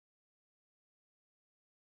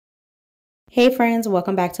Hey friends,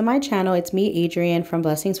 welcome back to my channel. It's me, Adrienne from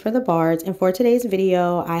Blessings for the Bards, and for today's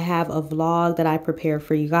video, I have a vlog that I prepared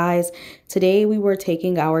for you guys. Today, we were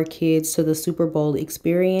taking our kids to the Super Bowl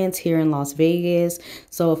experience here in Las Vegas.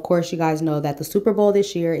 So, of course, you guys know that the Super Bowl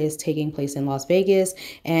this year is taking place in Las Vegas,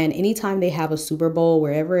 and anytime they have a Super Bowl,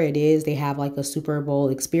 wherever it is, they have like a Super Bowl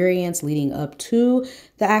experience leading up to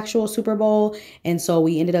the actual Super Bowl. And so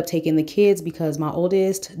we ended up taking the kids because my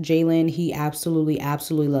oldest, Jalen, he absolutely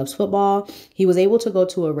loves football. He was able to go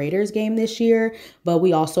to a Raiders game this year, but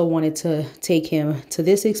we also wanted to take him to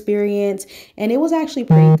this experience, and it was actually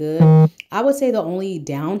pretty good. I would say the only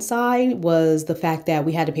downside was the fact that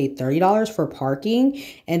we had to pay $30 for parking,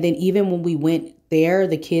 and then even when we went there,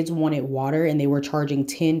 the kids wanted water and they were charging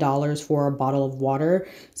 $10 for a bottle of water.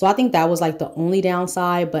 So I think that was like the only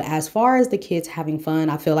downside. But as far as the kids having fun,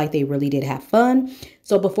 I feel like they really did have fun.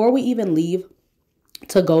 So before we even leave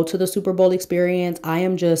to go to the Super Bowl experience, I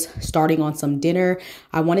am just starting on some dinner.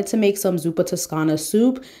 I wanted to make some zuppa toscana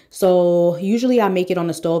soup. So usually I make it on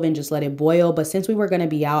the stove and just let it boil. But since we were going to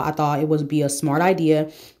be out, I thought it would be a smart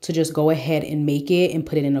idea to just go ahead and make it and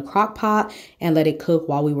put it in a crock pot and let it cook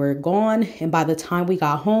while we were gone. And by the time we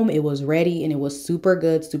got home, it was ready and it was super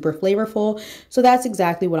good, super flavorful. So that's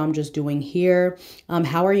exactly what I'm just doing here.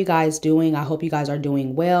 How are you guys doing? I hope you guys are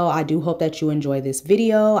doing well. I do hope that you enjoy this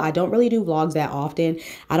video. I don't really do vlogs that often.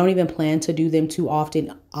 I don't even plan to do them too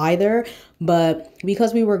often either, but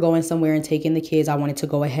because we were going somewhere and taking the kids, I wanted to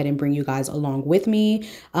go ahead and bring you guys along with me.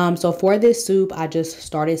 So for this soup, I just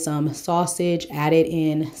started some sausage, added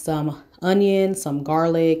in some onion, some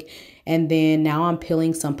garlic, and then now I'm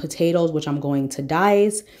peeling some potatoes, which I'm going to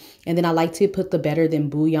dice. And then I like to put the better than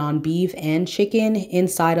bouillon beef and chicken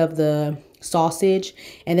inside of the sausage.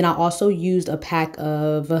 And then I also used a pack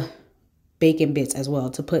of bacon bits as well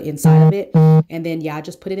to put inside of it. And then I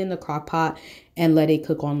just put it in the crock pot and let it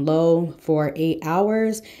cook on low for 8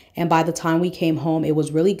 hours. And by the time we came home, it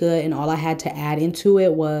was really good. And all I had to add into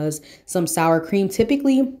it was some sour cream.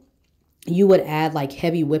 Typically, you would add like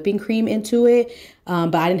heavy whipping cream into it,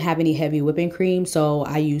 but I didn't have any heavy whipping cream, so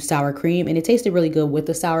I used sour cream, and it tasted really good with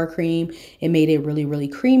the sour cream. It made it really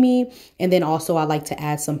creamy. And then also I like to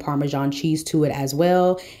add some Parmesan cheese to it as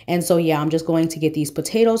well. And so I'm just going to get these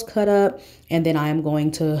potatoes cut up, and then I am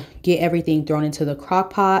going to get everything thrown into the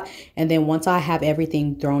crock pot. And then once I have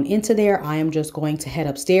everything thrown into there, I am just going to head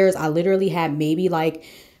upstairs. I literally had maybe like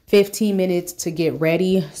 15 minutes to get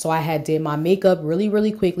ready. So I did my makeup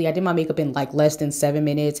really quickly. I did my makeup in like less than 7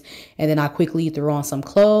 minutes. And then I quickly threw on some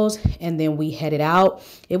clothes and then we headed out.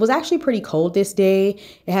 It was actually pretty cold this day.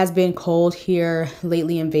 It has been cold here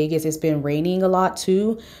lately in Vegas. It's been raining a lot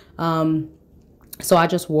too. So I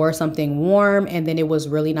just wore something warm, and then it was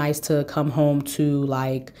really nice to come home to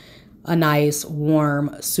like a nice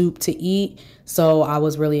warm soup to eat. So I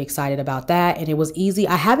was really excited about that, and it was easy.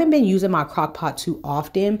 I haven't been using my crock pot too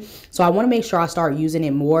often, so I want to make sure I start using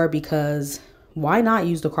it more, because why not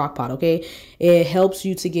use the crock pot? Okay, it helps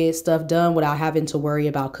you to get stuff done without having to worry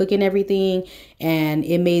about cooking everything, and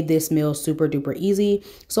it made this meal super duper easy.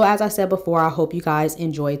 So as I said before, I hope you guys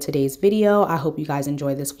enjoyed today's video. I hope you guys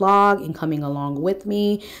enjoy this vlog and coming along with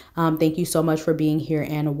me. Thank you so much for being here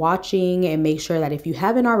and watching, and make sure that if you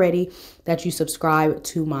haven't already, that you subscribe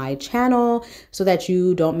to my channel so that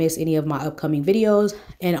you don't miss any of my upcoming videos.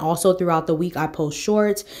 And also throughout the week, I post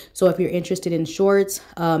shorts. So if you're interested in shorts,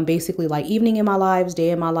 basically like evening in my lives,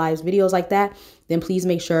 day in my lives, videos like that, then please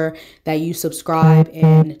make sure that you subscribe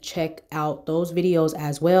and check out those videos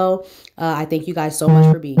as well. I thank you guys so much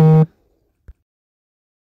for being here.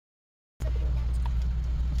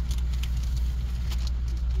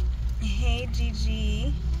 Hey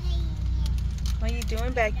Gigi, what are you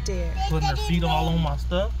doing back there? Putting her feet all on my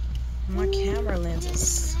stuff. My camera lens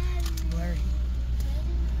is blurry.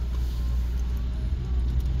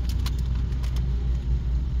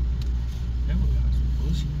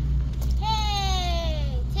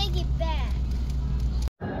 Hey, take it back.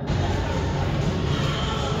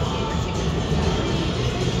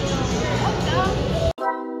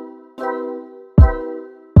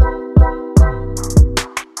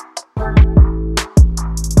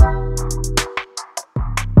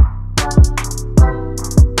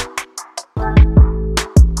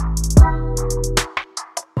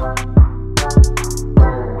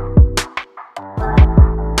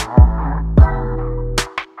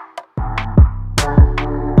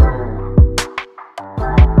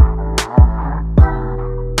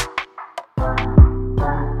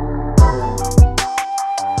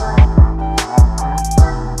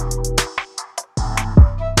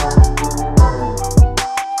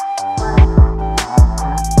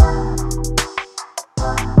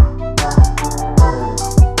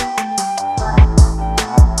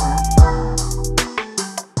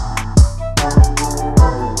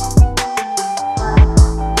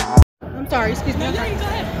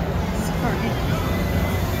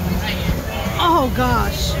 Oh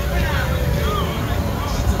gosh.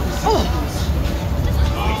 Oh.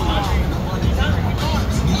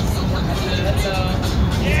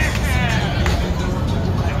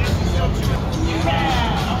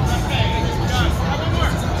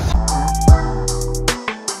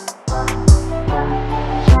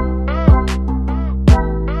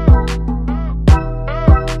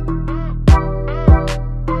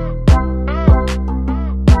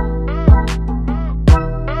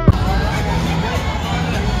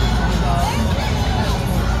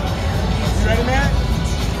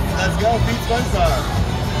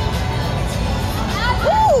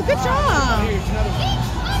 Ooh, good job.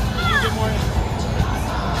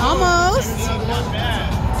 Almost.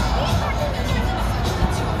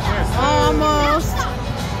 Almost.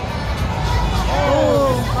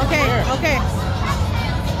 Oh, okay, okay.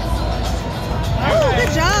 Oh,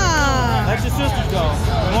 good job. Let your sisters go.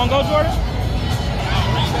 You want to go, Jordan?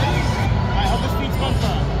 Alright, help us feed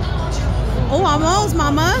SpongeBob. Oh, almost,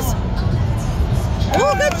 mamas.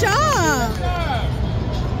 Oh, good job.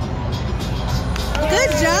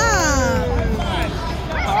 Good job.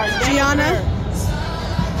 Gianna.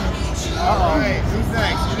 Alright, who's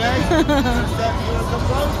next? You next? You want to come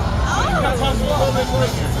close? Come a little bit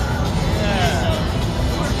closer. Yeah.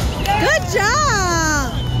 Good job.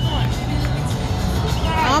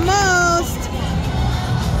 Almost.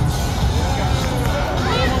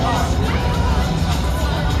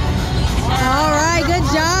 All right, good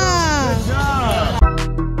job. Good job.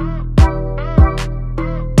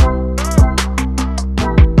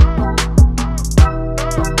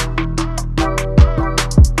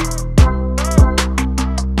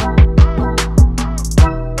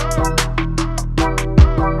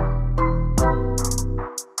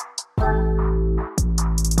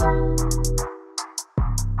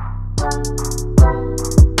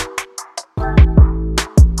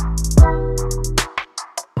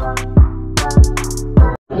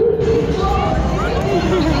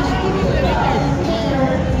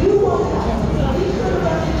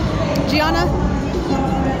 Gianna.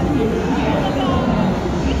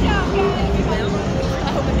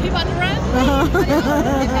 He about to run?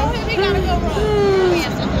 He gotta go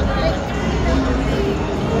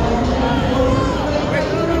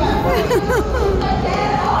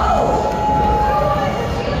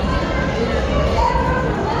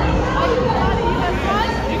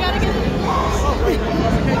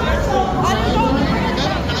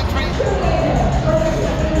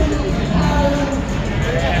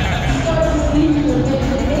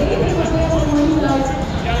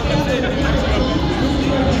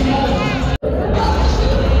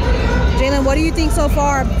Jalen, what do you think so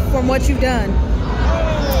far from what you've done?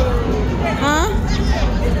 Huh?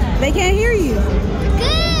 They can't hear you.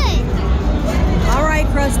 Good. All right,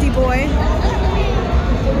 crusty boy.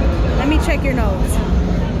 Let me check your nose.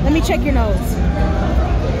 Let me check your nose.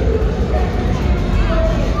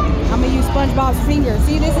 I'm gonna use SpongeBob's finger.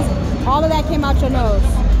 See, this is all of that came out your nose.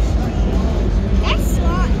 That's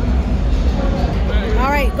slime. All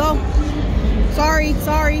right, go. Sorry,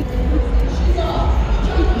 sorry.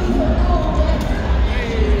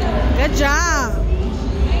 Good job.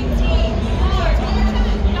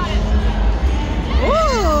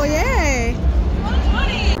 Ooh, yay.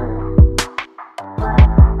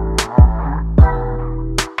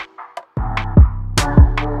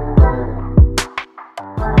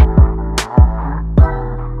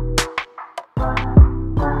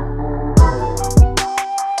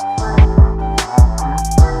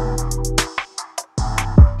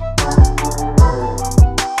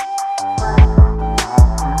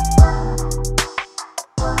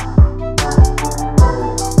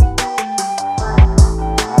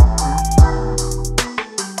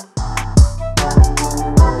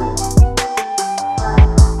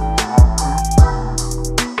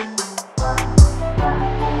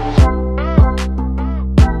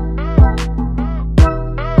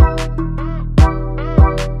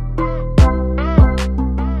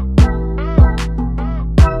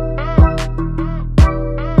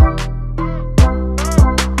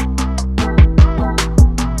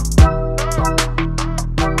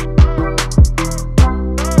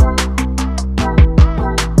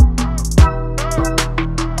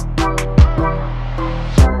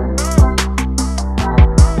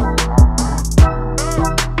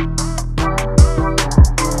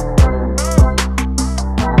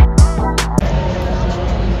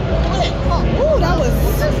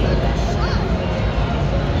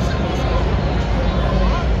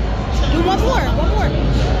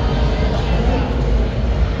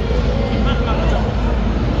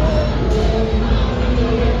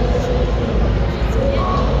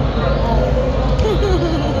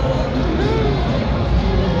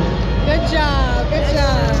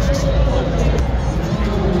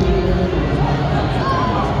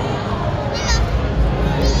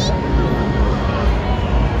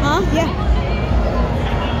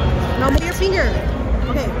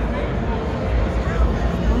 Okay.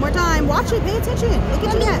 One more time. Watch it. Pay attention. Look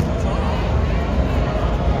at your net.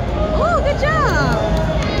 Oh, good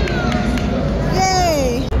job.